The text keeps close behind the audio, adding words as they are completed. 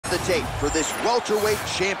date for this welterweight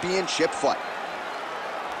championship fight.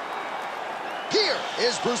 Here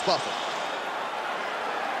is Bruce Buffer.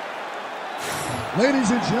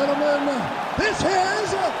 Ladies and gentlemen, this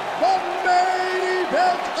is the main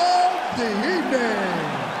event of the evening.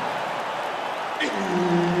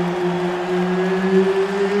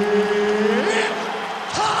 It's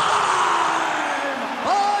time!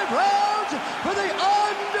 5 rounds for the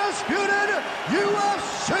undisputed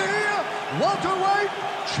UFC welterweight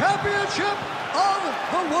championship of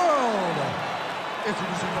the world.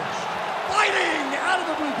 Introducing first, fighting out of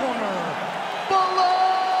the blue corner, Belal.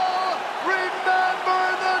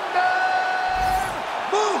 Remember the name,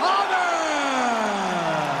 Muhammad!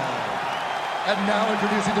 And now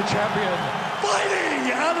introducing the champion,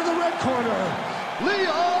 fighting out of the red corner,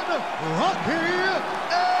 Leon Rocky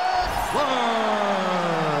Edwards.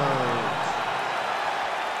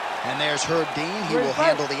 And there's Herb Dean. He will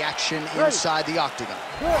handle the action inside the octagon.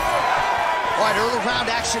 All right, early round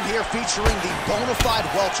action here featuring the bona fide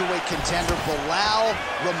welterweight contender, Belal.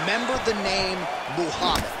 Remember the name,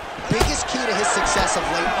 Muhammad. Biggest key to his success of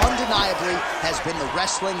late, undeniably, has been the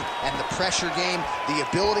wrestling and the pressure game, the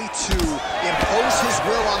ability to impose his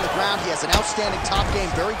will on the ground. He has an outstanding top game,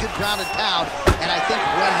 very good ground and pound, and I think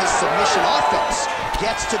when his submission offense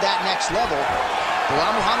gets to that next level,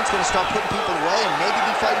 Belal Muhammad's going to start putting people away and maybe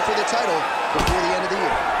be fighting for the title before the end of the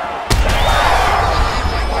year.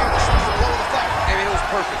 I mean, it was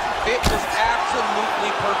perfect. It was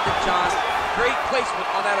absolutely perfect, John. Great placement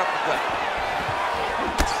on that uppercut.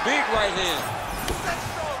 Big right hand.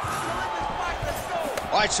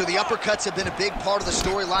 All right, so the uppercuts have been a big part of the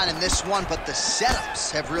storyline in this one, but the setups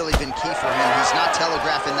have really been key for him. He's not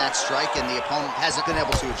telegraphing that strike, and the opponent hasn't been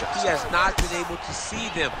able to adjust. He has not been able to see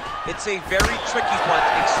them. It's a very tricky punch,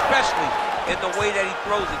 especially in the way that he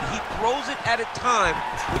throws it. He throws it at a time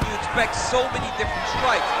when you expect so many different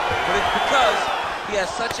strikes, but it's because he has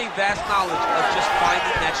such a vast knowledge of just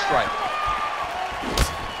finding that strike.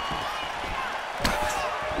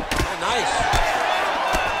 Nice.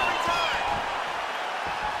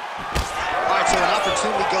 All right, so an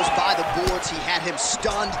opportunity goes by the boards. He had him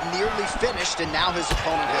stunned, nearly finished, and now his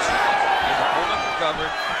opponent has recovered. His opponent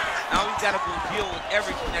recovered. Now he's got to go deal with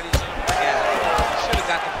everything that he's going to forget. He should have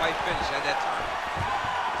got the fight finished at that time.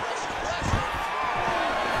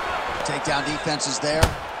 Takedown defense is there.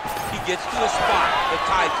 He gets to a spot, the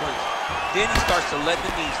tie clinch. Then he starts to let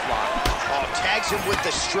the knees fly. Oh, tags him with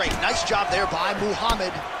the straight. Nice job there by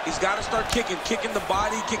Muhammad. He's got to start kicking the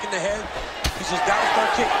body, kicking the head. He's just got to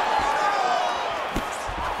start kicking.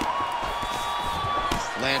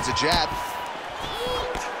 Lands a jab.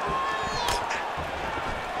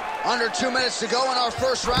 Under 2 minutes to go in our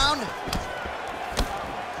first round.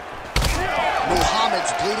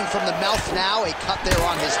 Muhammad's bleeding from the mouth now. A cut there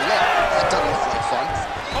on his lip. That doesn't look like fun.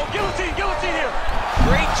 Oh, guillotine here.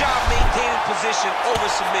 Great job maintaining position over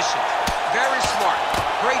submission. Very smart.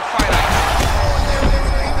 Great fight IQ.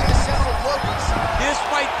 This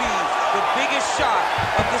might be the biggest shot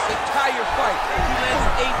of this entire fight. He lands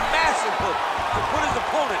a massive hook to put his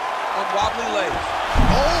opponent on wobbly legs.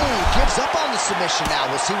 Oh, gives up on the submission now.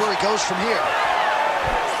 We'll see where he goes from here.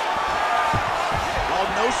 Well,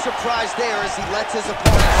 no surprise there as he lets his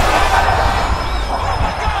opponent. Oh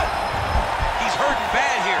my God! He's hurting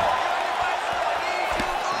bad here.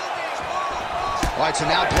 All right, so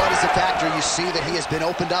now blood is a factor. You see that he has been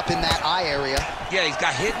opened up in that eye area. Yeah, he's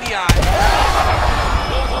got hit in the eye.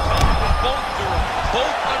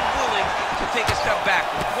 Both unwilling to take a step back.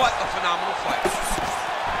 What a phenomenal fight.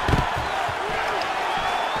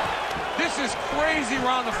 This is crazy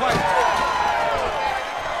round the fight.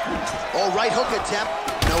 Oh, right hook attempt,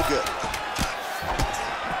 no good.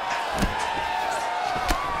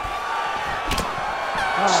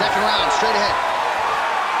 Second round, straight ahead.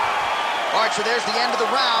 All right, so there's the end of the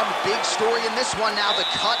round. Big story in this one now. The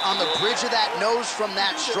cut on the bridge of that nose from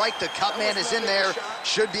that strike. The cut man is in there.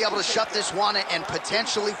 Should be able to shut this one and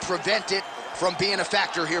potentially prevent it from being a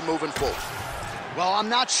factor here moving forward. Well, I'm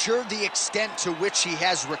not sure the extent to which he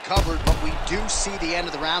has recovered, but we do see the end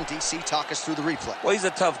of the round. DC, talk us through the replay. Well, he's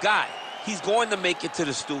a tough guy. He's going to make it to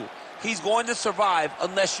the stool. He's going to survive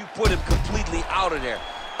unless you put him completely out of there.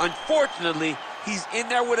 Unfortunately, he's in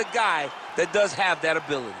there with a guy that does have that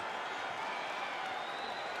ability.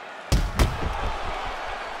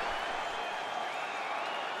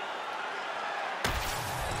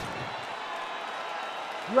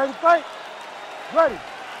 You ready to fight? Ready.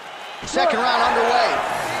 Second round underway.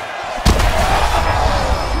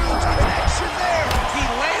 Huge connection there. He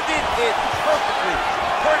landed it perfectly.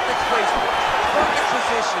 Perfect placement. Perfect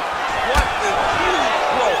position. What a huge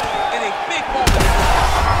throw in a big moment.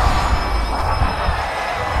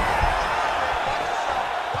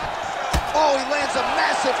 lands a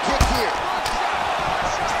massive kick here.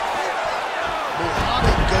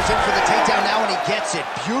 Muhammad goes in for the takedown now, and he gets it.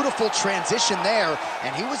 Beautiful transition there,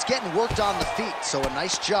 and he was getting worked on the feet, so a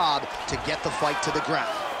nice job to get the fight to the ground.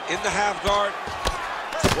 In the half guard.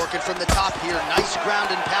 Working from the top here. Nice ground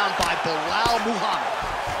and pound by Belal Muhammad.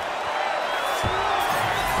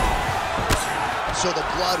 So the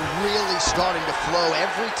blood really starting to flow.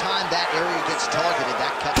 Every time that area gets targeted,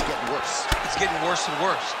 that cut's getting worse. It's getting worse and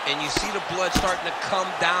worse, and you see the blood starting to come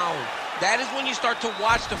down. That is when you start to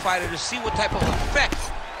watch the fighter to see what type of effect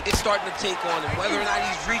it's starting to take on him, whether or not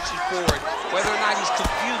he's reaching for it, whether or not he's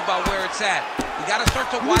confused by where it's at. You got to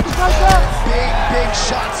start to watch. Big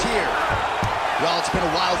shots here. Well, it's been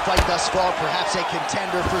a wild fight thus far. Perhaps a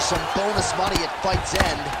contender for some bonus money at fight's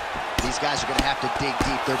end. These guys are going to have to dig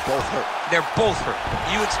deep. They're both hurt. They're both hurt.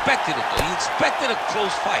 You expected it, though. You expected a close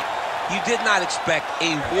fight. You did not expect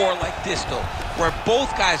a war like this, though, where both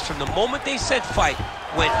guys, from the moment they said fight,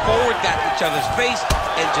 went forward, got in each other's face,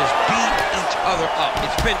 and just beat each other up.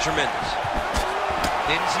 It's been tremendous.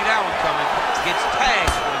 Didn't see that one coming. Gets tagged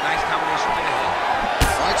for a nice combination to the head.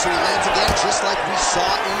 All right, so he lands again, just like we saw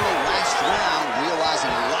in the last round, realizing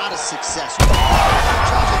a lot of success. Trying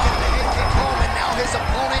to get the head kick home, and now his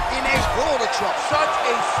opponent in a world of trouble. Such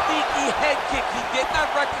a sneaky head kick. He did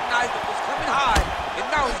not recognize it was coming high, and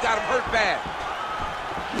now he's got him hurt bad.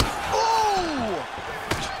 Ooh!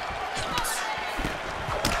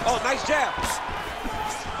 Oh, nice jab.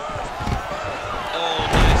 Oh,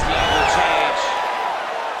 nice level change.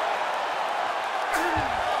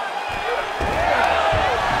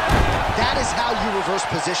 That is how you reverse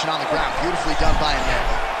position on the ground. Beautifully done by him there.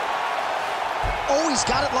 Oh, he's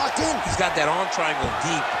got it locked in. He's got that arm triangle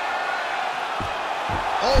deep.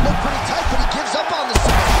 Oh, looked pretty tight, but he gives up on the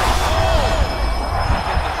submission. Oh!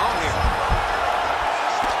 Getting him out here.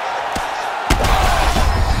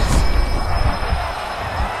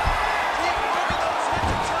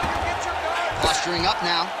 Posturing up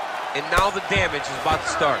now. And now the damage is about to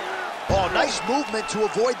start. Oh, nice movement to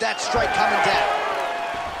avoid that strike coming down.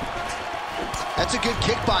 That's a good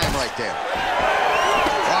kick by him right there.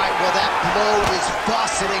 All right, well, that blow is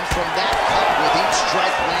faceting from that cut with each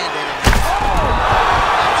strike landed.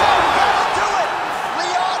 That's how we gotta do it!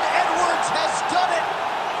 Leon Edwards has done it!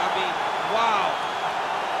 I mean, wow.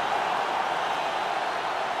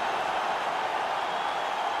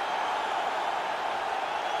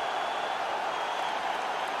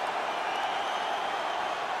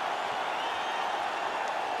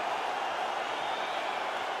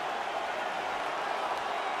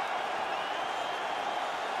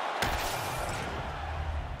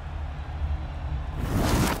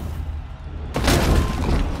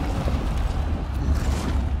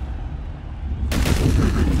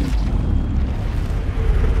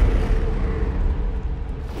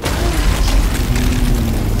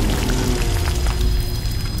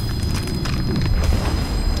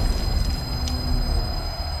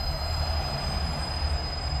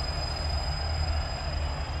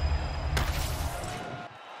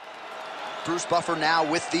 Bruce Buffer now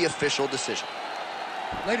with the official decision.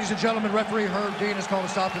 Ladies and gentlemen, referee Herb Dean has called a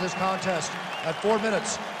stop to this contest at 4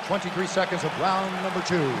 minutes, 23 seconds of round number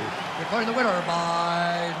 2. Declaring the winner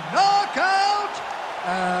by knockout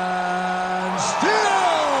and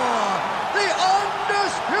still the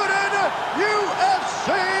undisputed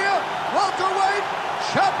UFC welterweight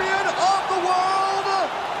champion of the world,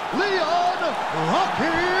 Leon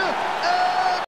Rocky